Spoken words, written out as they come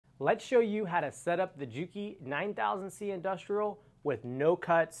let's show you how to set up the Juki 9000C industrial with no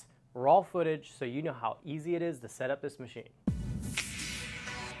cuts, raw footage, so you know how easy it is to set up this machine.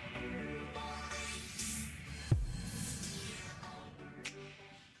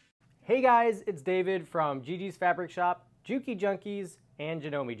 Hey guys, it's David from Gigi's Fabric Shop, Juki Junkies, and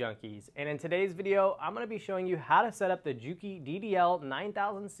Janome Junkies. And in today's video, I'm going to be showing you how to set up the Juki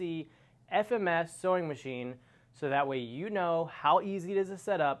DDL9000C FMS sewing machine so that way you know how easy it is to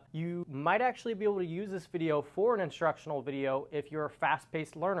set up. You might actually be able to use this video for an instructional video if you're a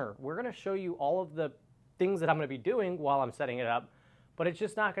fast-paced learner. We're going to show you all of the things that I'm going to be doing while I'm setting it up, but it's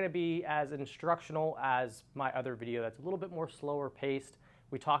just not going to be as instructional as my other video that's a little bit more slower paced.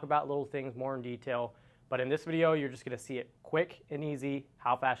 We talk about little things more in detail, but in this video, you're just gonna see it quick and easy,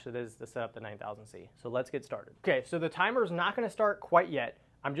 how fast it is to set up the 9000C. So let's get started. Okay, so the timer is not gonna start quite yet.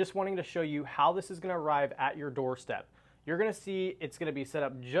 I'm just wanting to show you how this is gonna arrive at your doorstep. You're gonna see it's gonna be set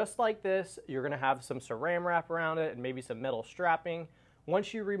up just like this. You're gonna have some saran wrap around it and maybe some metal strapping.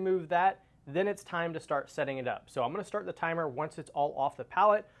 Once you remove that, then it's time to start setting it up. So I'm gonna start the timer once it's all off the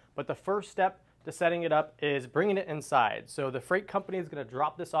pallet, but the first step to setting it up is bringing it inside. So the freight company is going to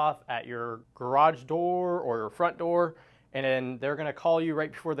drop this off at your garage door or your front door, and then they're going to call you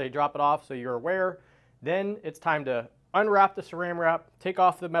right before they drop it off so you're aware. Then it's time to unwrap the saran wrap, take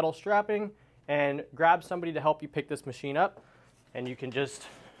off the metal strapping, and grab somebody to help you pick this machine up. And you can just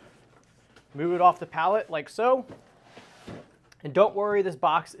move it off the pallet like so. And don't worry, this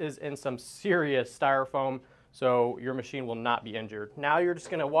box is in some serious styrofoam, so your machine will not be injured. Now you're just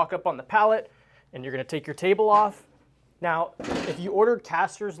going to walk up on the pallet, and you're going to take your table off. Now, if you ordered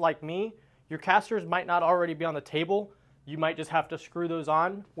casters like me, your casters might not already be on the table. You might just have to screw those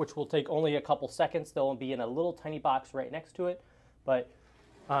on, which will take only a couple seconds. They'll be in a little tiny box right next to it. But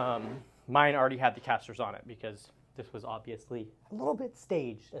mine already had the casters on it because this was obviously a little bit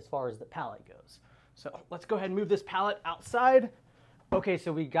staged as far as the pallet goes. So let's go ahead and move this pallet outside. Okay,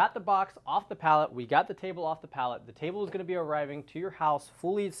 so we got the box off the pallet, we got the table off the pallet. The table is going to be arriving to your house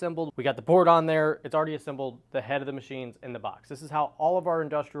fully assembled. We got the board on there, it's already assembled, the head of the machine's in the box. This is how all of our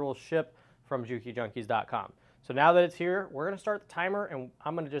industrials ship from JukiJunkies.com. So now that it's here, we're going to start the timer, and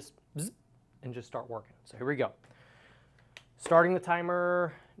I'm going to just bzz and just start working. So here we go. Starting the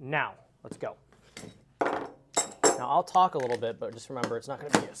timer now. Let's go. Now I'll talk a little bit, but just remember it's not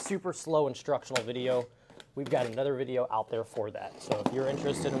going to be a super slow instructional video. We've got another video out there for that. So if you're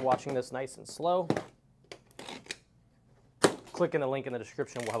interested in watching this nice and slow, click in the link in the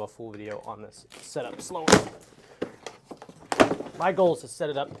description. We'll have a full video on this setup slower. My goal is to set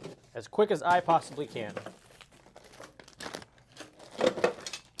it up as quick as I possibly can.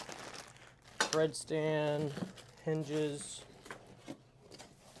 Thread stand, hinges.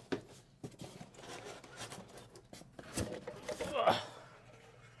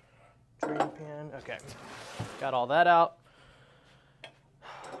 Drain pan, okay. Got all that out.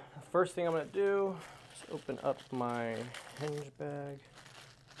 The first thing I'm going to do is open up my hinge bag.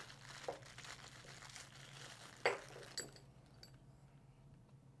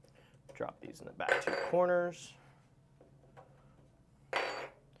 Drop these in the back two corners.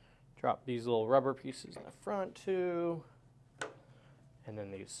 Drop these little rubber pieces in the front too. And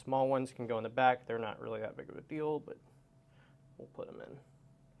then these small ones can go in the back. They're not really that big of a deal, but we'll put them in.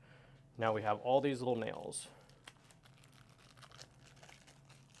 Now we have all these little nails.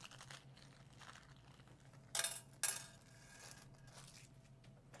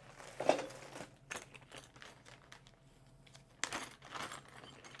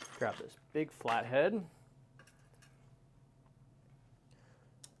 Grab this big flathead.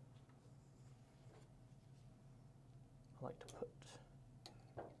 I like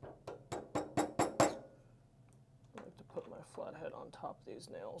to put my flathead on top of these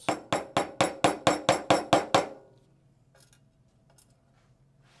nails.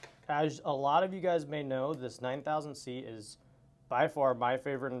 As a lot of you guys may know, this 9000C is by far my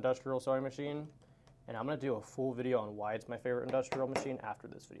favorite industrial sewing machine, and I'm going to do a full video on why it's my favorite industrial machine after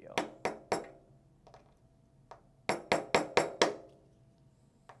this video.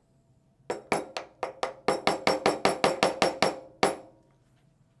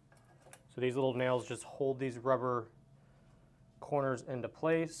 So these little nails just hold these rubber corners into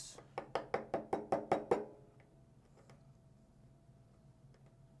place.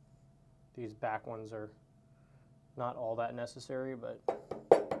 These back ones are not all that necessary, but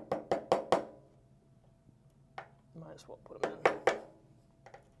might as well put them in.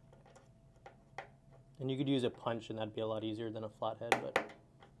 And you could use a punch and that'd be a lot easier than a flathead, but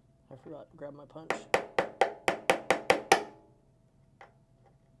I forgot to grab my punch.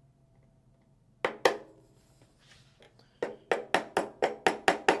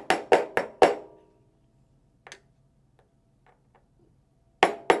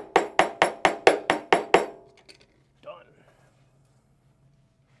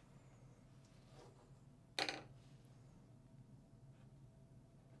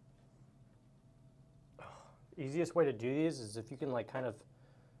 Easiest way to do these is if you can like kind of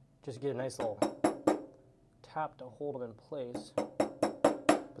just get a nice little tap to hold them in place.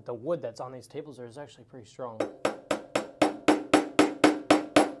 But the wood that's on these tables is actually pretty strong.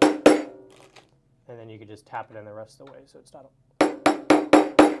 And then you could just tap it in the rest of the way so it's not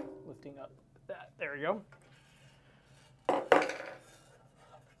lifting up that. There you go.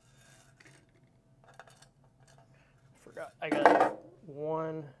 Forgot, I got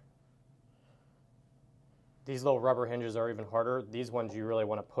one. These little rubber hinges are even harder. These ones you really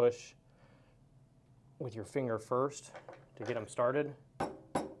want to push with your finger first to get them started.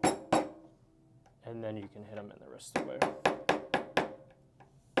 And then you can hit them in the rest of the way.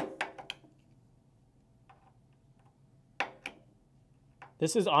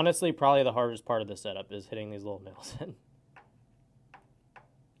 This is honestly probably the hardest part of the setup, is hitting these little nails in.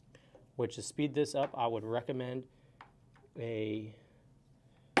 Which, to speed this up, I would recommend a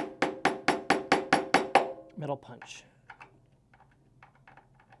metal punch.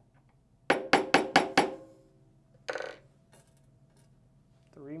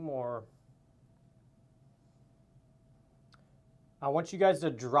 Three more. I want you guys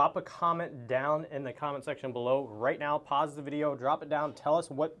to drop a comment down in the comment section below right now. Pause the video, drop it down, tell us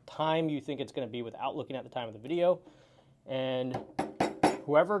what time you think it's going to be without looking at the time of the video. And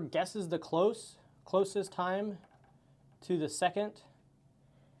whoever guesses the closest time to the second,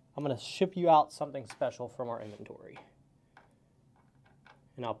 I'm going to ship you out something special from our inventory.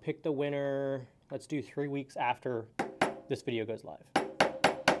 And I'll pick the winner, let's do 3 weeks after this video goes live.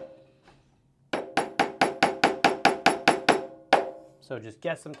 So just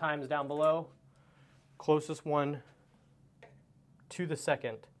guess some times down below. Closest one to the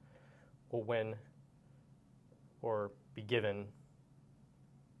second will win or be given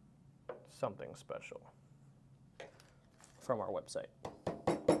something special from our website.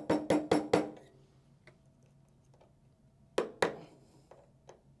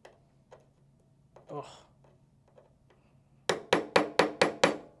 Ugh.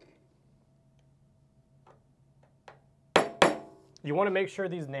 You want to make sure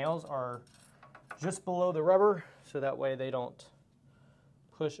these nails are just below the rubber so that way they don't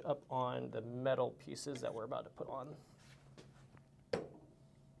push up on the metal pieces that we're about to put on.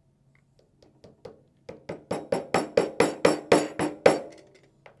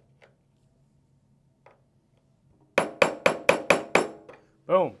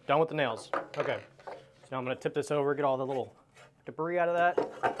 Boom, done with the nails. Okay, so now I'm going to tip this over, get all the little debris out of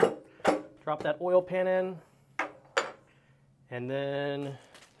that, drop that oil pan in, and then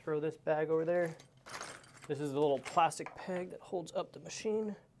throw this bag over there. This is the little plastic peg that holds up the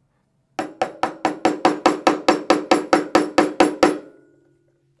machine.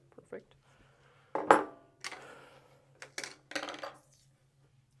 Perfect.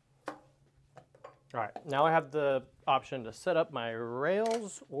 All right, now I have the option to set up my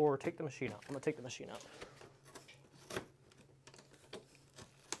rails or take the machine out. I'm gonna take the machine out.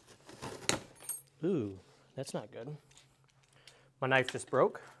 Ooh, that's not good. My knife just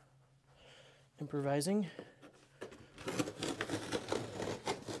broke. Improvising.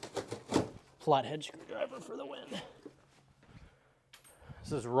 Flathead screwdriver for the win.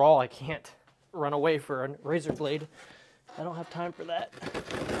 This is raw, I can't run away for a razor blade. I don't have time for that.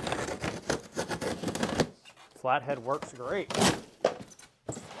 Flathead works great.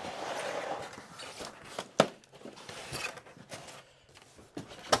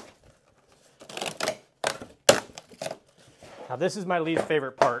 Now this is my least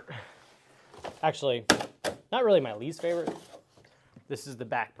favorite part. Actually, not really my least favorite. This is the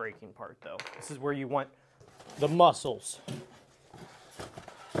back breaking part though. This is where you want the muscles.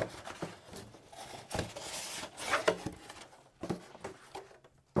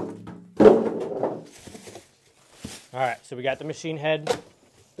 All right, so we got the machine head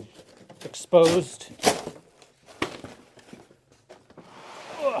exposed.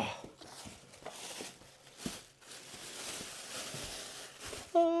 Ugh.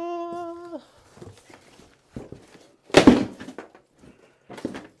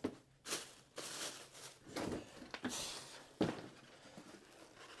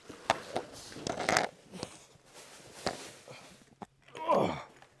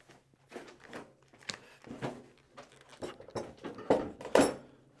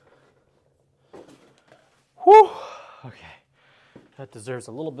 Whew. Okay, that deserves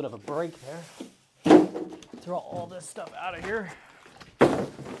a little bit of a break there. Throw all this stuff out of here. All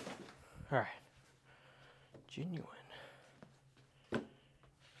right, genuine. All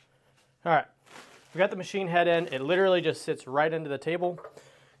right, we got the machine head in. It literally just sits right into the table.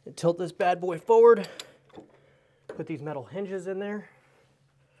 And tilt this bad boy forward. Put these metal hinges in there.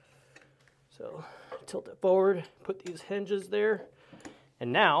 So tilt it forward, put these hinges there,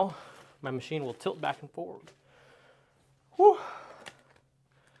 and now my machine will tilt back and forward. Whew.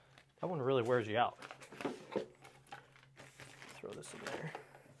 That one really wears you out. Throw this in there.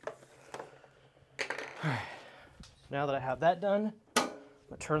 All right, so now that I have that done, I'm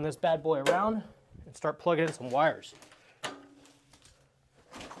gonna turn this bad boy around and start plugging in some wires.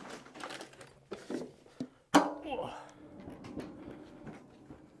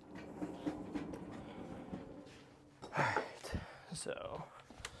 So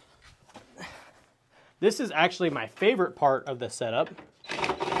this is actually my favorite part of the setup.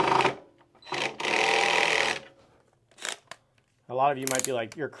 A lot of you might be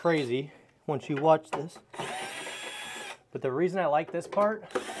like, you're crazy once you watch this. But the reason I like this part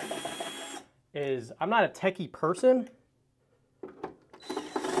is I'm not a techie person.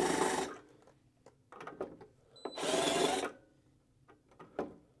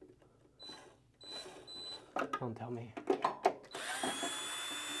 Don't tell me.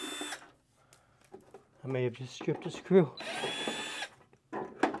 I may have just stripped a screw.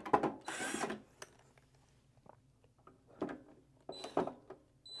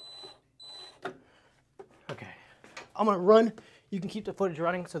 Okay, I'm gonna run. You can keep the footage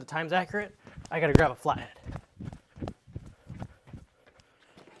running so the time's accurate. I gotta grab a flathead.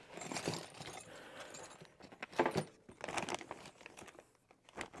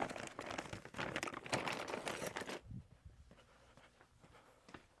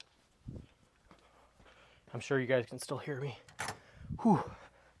 I'm sure you guys can still hear me. Whew.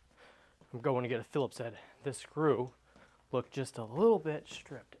 I'm going to get a Phillips head. This screw looked just a little bit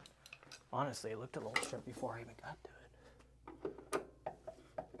stripped. Honestly, it looked a little stripped before I even got to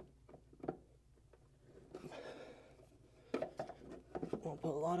it. Won't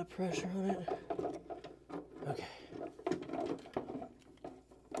put a lot of pressure on it. Okay.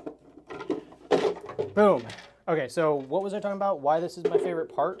 Boom. Okay, so what was I talking about? Why this is my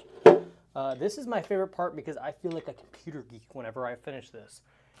favorite part? This is my favorite part because I feel like a computer geek whenever I finish this.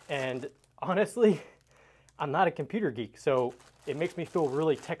 And honestly, I'm not a computer geek, so it makes me feel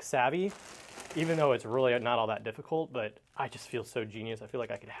really tech savvy, even though it's really not all that difficult, but I just feel so genius. I feel like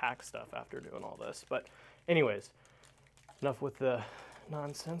I could hack stuff after doing all this. But anyways, enough with the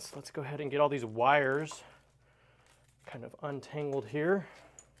nonsense. Let's go ahead and get all these wires kind of untangled here.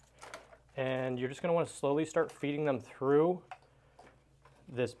 And you're just gonna want to slowly start feeding them through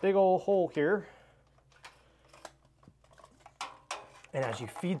this big old hole here. And as you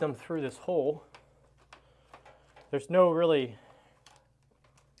feed them through this hole, there's no really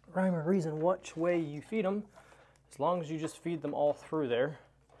rhyme or reason which way you feed them, as long as you just feed them all through there.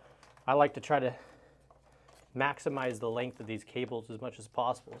 I like to try to maximize the length of these cables as much as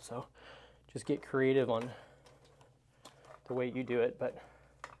possible, so just get creative on the way you do it, but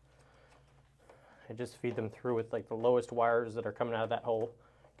I just feed them through with like the lowest wires that are coming out of that hole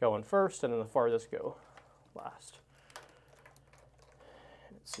going first, and then the farthest go last.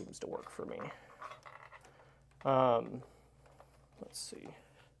 And it seems to work for me. Let's see.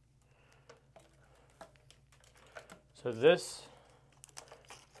 So this,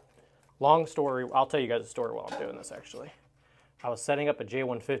 long story, I'll tell you guys a story while I'm doing this actually. I was setting up a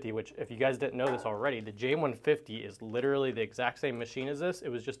J150, which if you guys didn't know this already, the J150 is literally the exact same machine as this. It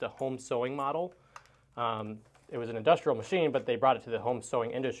was just a home sewing model. It was an industrial machine, but they brought it to the home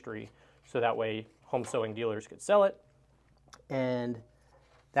sewing industry so that way home sewing dealers could sell it. And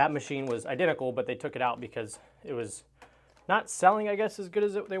that machine was identical, but they took it out because it was not selling, I guess, as good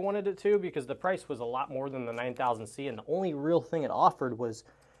as they wanted it to, because the price was a lot more than the 9000C, and the only real thing it offered was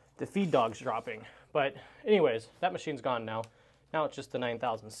the feed dogs dropping. But anyways, that machine's gone now. Now it's just the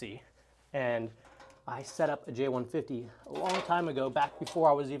 9000C. And I set up a J150 a long time ago, back before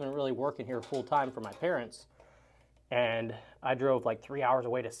I was even really working here full time for my parents. And I drove like 3 hours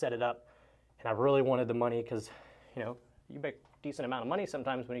away to set it up. And I really wanted the money because, you know, you make a decent amount of money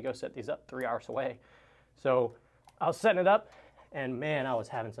sometimes when you go set these up 3 hours away. So I was setting it up, and man, I was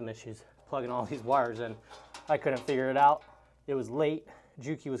having some issues plugging all these wires in. I couldn't figure it out. It was late.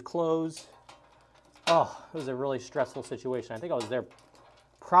 Juki was closed. Oh, it was a really stressful situation. I think I was there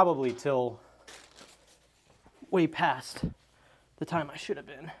probably till way past the time I should have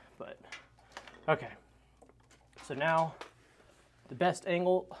been, but okay. So now the best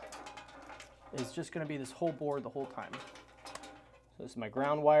angle is just going to be this whole board the whole time. So this is my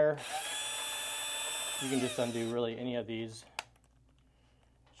ground wire. You can just undo really any of these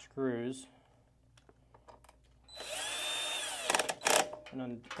screws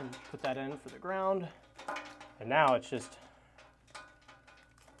and put that in for the ground. And now it's just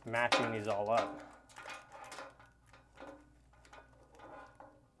matching these all up.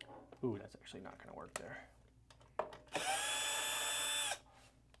 Ooh, that's actually not gonna work there.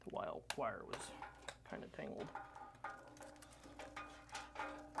 The wire was kind of tangled.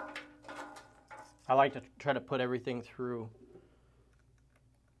 I like to try to put everything through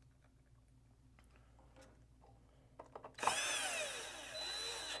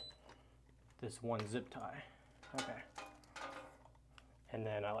this one zip tie. Okay. And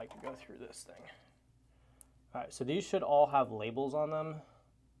then I like to go through this thing. All right, so these should all have labels on them,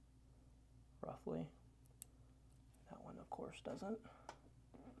 roughly. That one, of course, doesn't.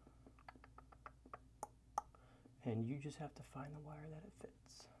 And you just have to find the wire that it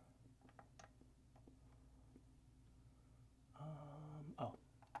fits. Oh,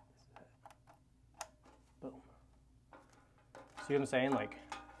 this is it. Boom. See what I'm saying? Like,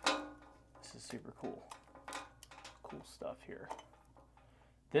 this is super cool. Cool stuff here.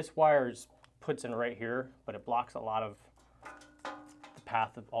 This wire puts in right here, but it blocks a lot of the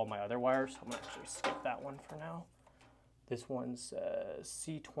path of all my other wires. So I'm gonna actually skip that one for now. This one's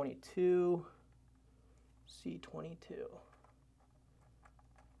C22. C22.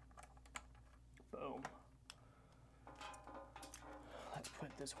 Boom. Let's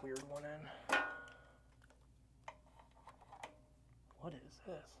put this weird one in. What is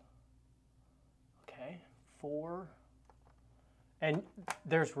this? Okay, 4. And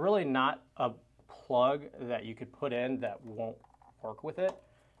there's really not a plug that you could put in that won't work with it.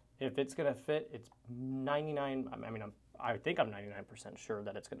 If it's gonna fit, it's 99, I think I'm 99% sure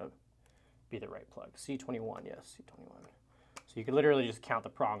that it's gonna be the right plug. C21, yes, C21. So you can literally just count the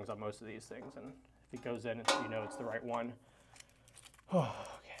prongs on most of these things, and if it goes in, you know it's the right one. Okay.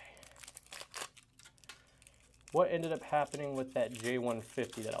 What ended up happening with that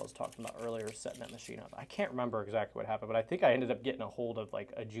J150 that I was talking about earlier, setting that machine up? I can't remember exactly what happened, but I think I ended up getting a hold of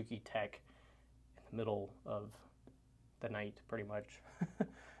like a Juki tech in the middle of the night, pretty much.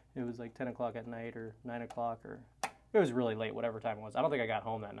 It was like 10 o'clock at night or 9 o'clock, or it was really late, whatever time it was. I don't think I got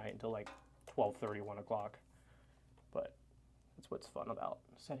home that night until like 12:30, 1 o'clock. But that's what's fun about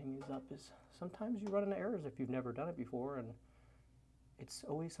setting these up, is sometimes you run into errors if you've never done it before, and it's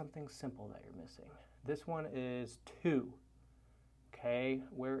always something simple that you're missing. This one is 2. Okay,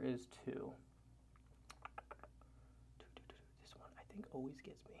 where is 2? This one I think always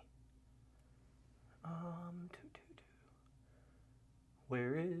gets me. 2.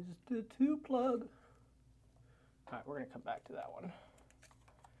 Where is the 2 plug? All right, we're gonna come back to that one.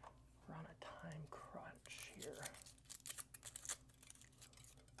 We're on a time crunch here.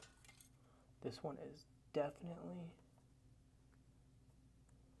 This one is definitely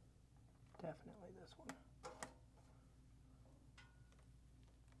this one.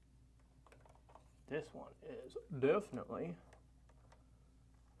 This one is definitely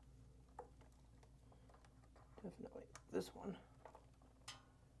this one.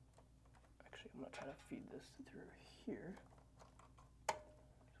 Actually, I'm gonna try to feed this through here. Just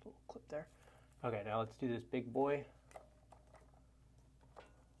a little clip there. Okay, now let's do this big boy.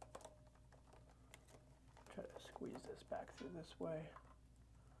 Try to squeeze this back through this way.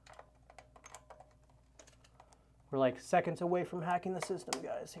 We're like seconds away from hacking the system,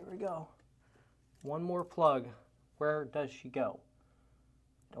 guys. Here we go. One more plug. Where does she go?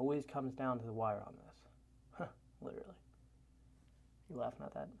 It always comes down to the wire on this. Huh, literally. You laughing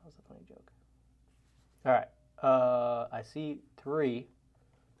at that? That was a funny joke. All right, I see 3.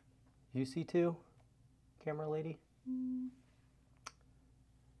 You see 2? Camera lady? You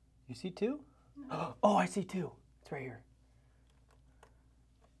see 2? No. Oh, I see 2. It's right here.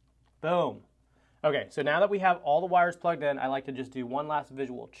 Boom. Okay, so now that we have all the wires plugged in, I like to just do one last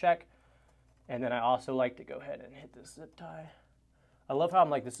visual check. And then I also like to go ahead and hit this zip tie. I love how I'm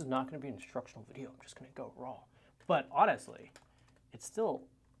like, this is not gonna be an instructional video. I'm just gonna go raw. But honestly, it's still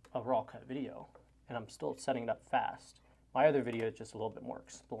a raw cut video, and I'm still setting it up fast. My other video is just a little bit more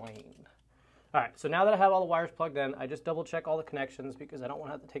explained. All right, so now that I have all the wires plugged in, I just double check all the connections because I don't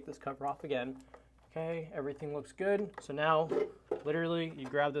wanna have to take this cover off again. Okay, everything looks good. So now, literally, you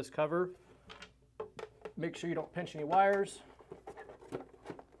grab this cover, make sure you don't pinch any wires.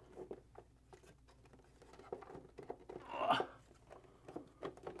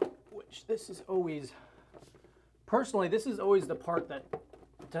 Which this is always, personally, this is always the part that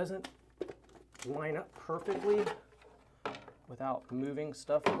doesn't line up perfectly without moving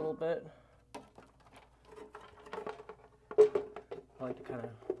stuff a little bit. I like to kind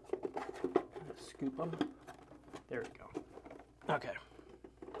of scoop them. There we go. Okay.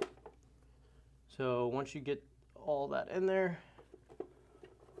 So once you get all that in there,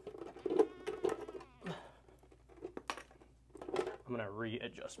 I'm gonna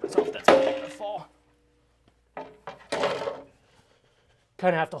readjust myself. That's gonna fall.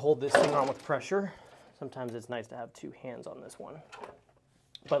 kind of have to hold this thing on with pressure. Sometimes it's nice to have two hands on this one.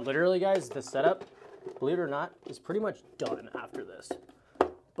 But literally, guys, the setup, believe it or not, is pretty much done after this.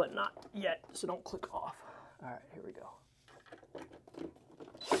 But not yet, so don't click off. All right, here we go.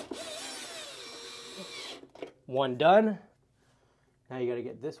 One done. Now you gotta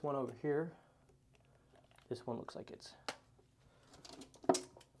get this one over here. This one looks like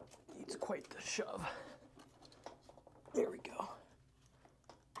needs quite the shove. There we go.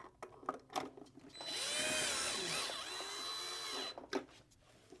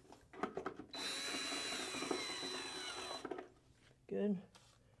 Good.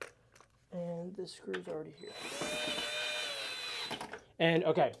 And this screw's already here. And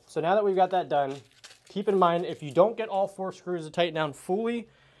okay, so now that we've got that done, keep in mind if you don't get all 4 screws to tighten down fully,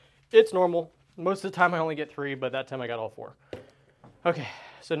 it's normal. Most of the time I only get 3, but that time I got all 4. Okay,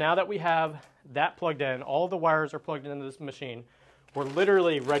 so now that we have that plugged in, all of the wires are plugged into this machine, we're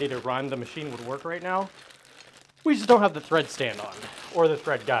literally ready to run. The machine would work right now. We just don't have the thread stand on or the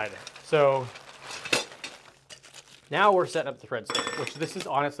thread guide. So now we're setting up the thread stand, which this is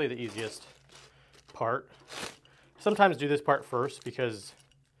honestly the easiest part. Sometimes do this part first because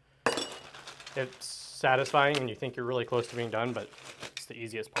it's satisfying and you think you're really close to being done, but it's the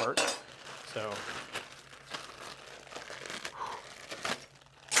easiest part. So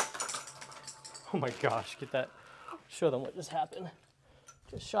oh my gosh, get that, show them what just happened.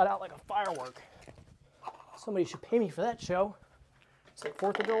 Just shot out like a firework. Somebody should pay me for that show. It's like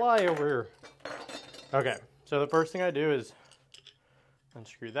 4th of July over here. Okay, so the first thing I do is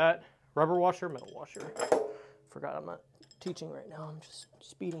unscrew that. Rubber washer, metal washer. Forgot I'm not teaching right now, I'm just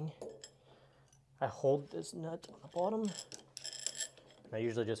speeding. I hold this nut on the bottom. And I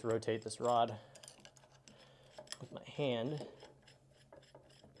usually just rotate this rod with my hand.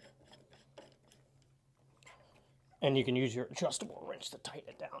 And you can use your adjustable wrench to tighten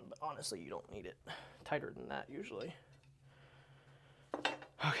it down, but honestly, you don't need it tighter than that usually.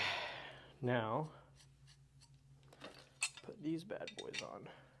 Okay, now put these bad boys on.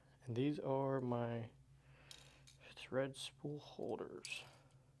 And these are my thread spool holders.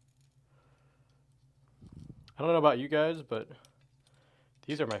 I don't know about you guys, but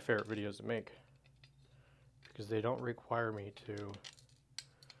these are my favorite videos to make because they don't require me to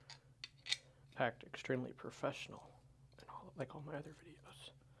act extremely professional like all my other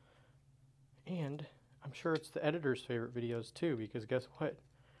videos. And I'm sure it's the editor's favorite videos too, because guess what?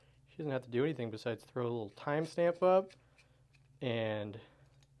 She doesn't have to do anything besides throw a little timestamp up and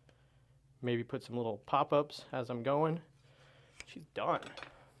maybe put some little pop-ups as I'm going. She's done.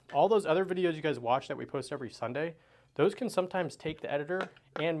 All those other videos you guys watch that we post every Sunday, those can sometimes take the editor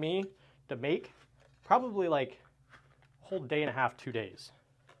and me to make probably like a whole day and a half, 2 days.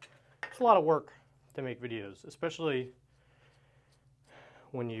 It's a lot of work to make videos, especially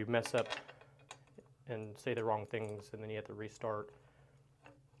when you mess up and say the wrong things and then you have to restart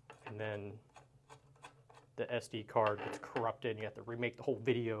and then the SD card gets corrupted and you have to remake the whole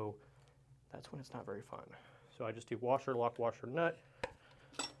video. That's when it's not very fun. So I just do washer, lock, washer, nut.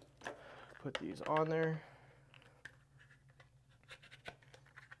 Put these on there.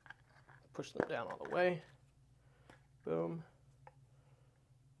 Push them down all the way. Boom.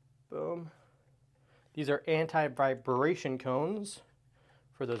 Boom. These are anti-vibration cones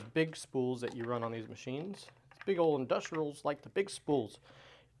for those big spools that you run on these machines. Big old industrials like the big spools.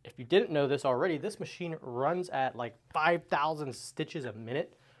 If you didn't know this already, this machine runs at like 5,000 stitches a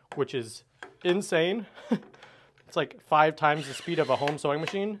minute, which is insane. It's like 5 times the speed of a home sewing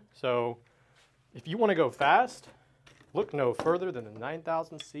machine. So if you want to go fast, look no further than the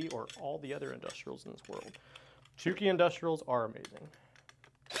 9000C or all the other industrials in this world. Juki industrials are amazing.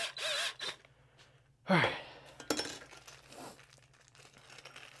 All right.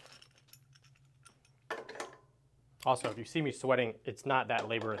 Also, if you see me sweating, it's not that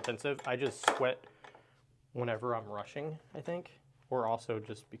labor intensive. I just sweat whenever I'm rushing, I think, or also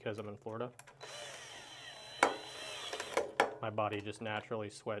just because I'm in Florida. My body just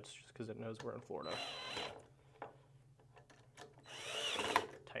naturally sweats just because it knows we're in Florida.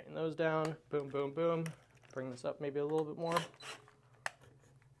 Tighten those down. Boom, boom, boom. Bring this up maybe a little bit more.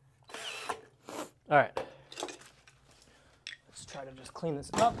 All right. Let's try to just clean this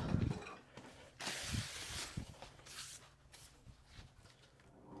up.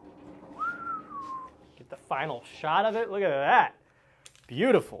 Get the final shot of it. Look at that.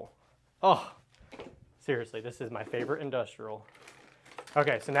 Beautiful. Oh. Seriously, this is my favorite industrial.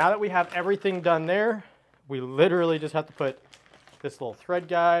 Okay, so now that we have everything done there, we literally just have to put this little thread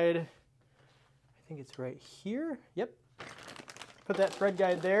guide. I think it's right here. Yep. put that thread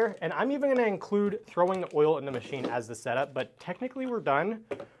guide there. And I'm even gonna include throwing the oil in the machine as the setup, but technically we're done,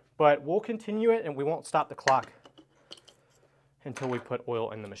 but we'll continue it and we won't stop the clock until we put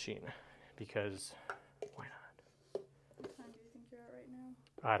oil in the machine, because why not? What time do you think you're at right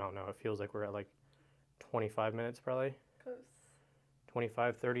now? I don't know, it feels like we're at like 25 minutes probably. Close.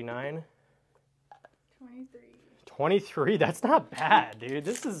 25:39. 23. 23, that's not bad, dude.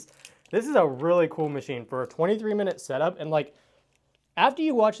 This is a really cool machine for a 23-minute setup. And like, after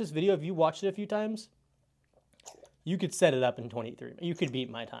you watch this video, if you watched it a few times, you could set it up in 23. You could beat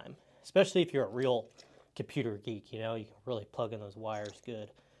my time, especially if you're a real computer geek, you know, you can really plug in those wires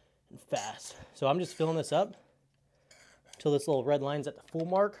good and fast. So I'm just filling this up until this little red line's at the full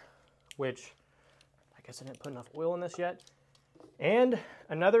mark, which I guess I didn't put enough oil in this yet. And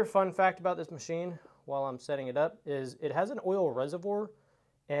another fun fact about this machine while I'm setting it up is it has an oil reservoir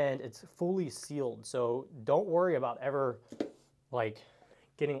and it's fully sealed. So don't worry about ever like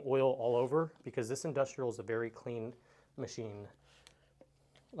getting oil all over, because this industrial is a very clean machine.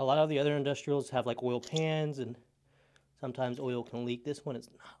 A lot of the other industrials have like oil pans and sometimes oil can leak. This one is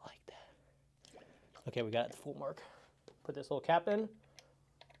not like that. Okay, we got it at the full mark. Put this little cap in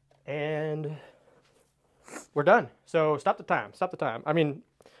and we're done. So stop the time, stop the time. I mean,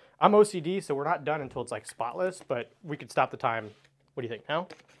 I'm OCD, so we're not done until it's like spotless, but we could stop the time. What do you think now?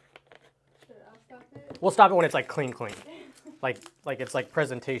 Sure, I'll stop it. We'll stop it when it's like clean. like it's like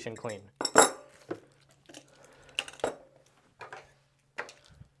presentation clean.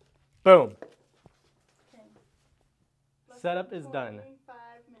 Boom. Okay. Setup is done. 25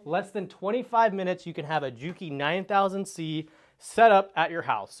 minutes. Less than 25 minutes, you can have a Juki 9000C set up at your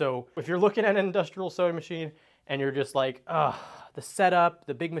house. So if you're looking at an industrial sewing machine and you're just like, ugh, the setup,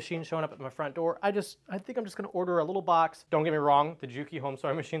 the big machine showing up at my front door, I think I'm just gonna order a little box. Don't get me wrong, the Juki home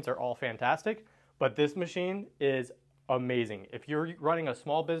sewing machines are all fantastic, but this machine is amazing. If you're running a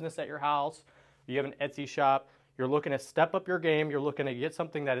small business at your house, you have an Etsy shop, you're looking to step up your game, you're looking to get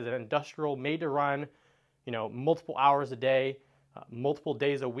something that is an industrial, made to run, you know, multiple hours a day, multiple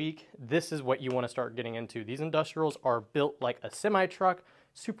days a week, this is what you want to start getting into. These industrials are built like a semi-truck,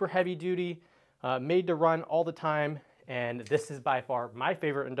 super heavy duty, made to run all the time, and this is by far my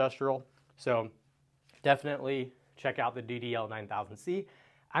favorite industrial. So definitely check out the DDL9000C.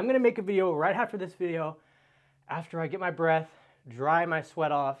 I'm going to make a video right after this video, after I get my breath, dry my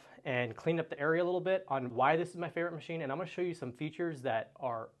sweat off, and clean up the area a little bit on why this is my favorite machine. And I'm going to show you some features that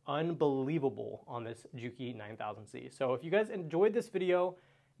are unbelievable on this Juki 9000C. So if you guys enjoyed this video,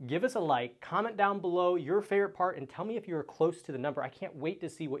 give us a like, comment down below your favorite part, and tell me if you're close to the number. I can't wait to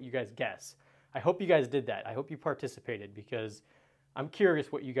see what you guys guess. I hope you guys did that. I hope you participated, because I'm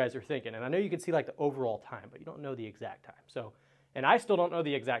curious what you guys are thinking. And I know you can see like the overall time, but you don't know the exact time. So, and I still don't know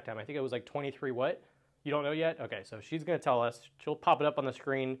the exact time. I think it was like 23 what? You don't know yet? Okay, so she's gonna tell us. She'll pop it up on the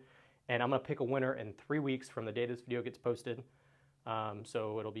screen, and I'm gonna pick a winner in 3 weeks from the day this video gets posted.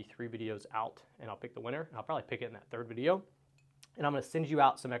 So it'll be 3 videos out, and I'll pick the winner. I'll probably pick it in that 3rd video. And I'm gonna send you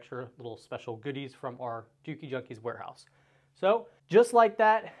out some extra little special goodies from our Juki Junkies warehouse. So just like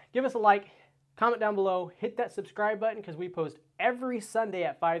that, give us a like, comment down below, hit that subscribe button, because we post every Sunday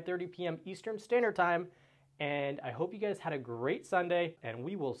at 5:30 p.m. Eastern Standard Time. And I hope you guys had a great Sunday, and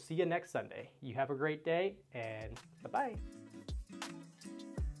we will see you next Sunday. You have a great day, and bye-bye.